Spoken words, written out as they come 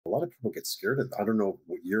lot of people get scared of. I don't know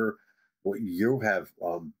what you have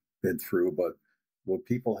been through, but when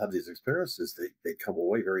people have these experiences, they come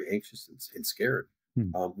away very anxious and scared.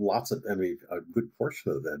 Hmm. Lots of, I mean, a good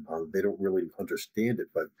portion of them, they don't really understand it,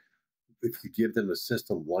 but if you give them a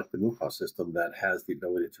system like the MUPAS system that has the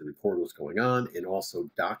ability to record what's going on and also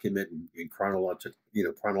document in chronologic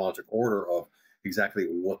order of exactly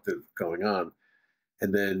what's going on,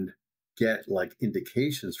 and then get like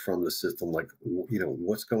indications from the system, like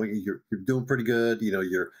what's going. You're doing pretty good.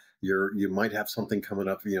 You might have something coming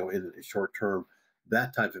up. In the short term,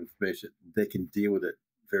 that type of information they can deal with it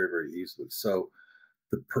very very easily. So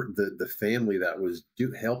the family that was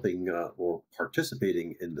helping or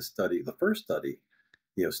participating in the study, the first study,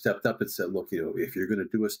 stepped up and said, look, if you're going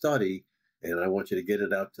to do a study and I want you to get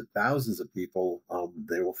it out to thousands of people,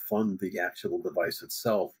 they will fund the actual device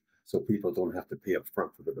itself so people don't have to pay up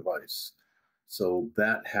front for the device. So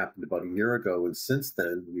that happened about a year ago. And since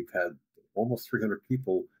then, we've had almost 300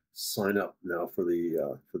 people sign up now for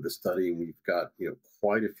the study. And we've got,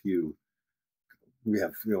 quite a few. We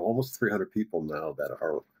have, almost 300 people now that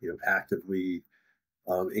are, actively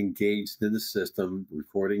engaged in the system,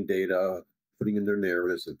 recording data, putting in their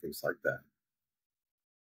narratives and things like that.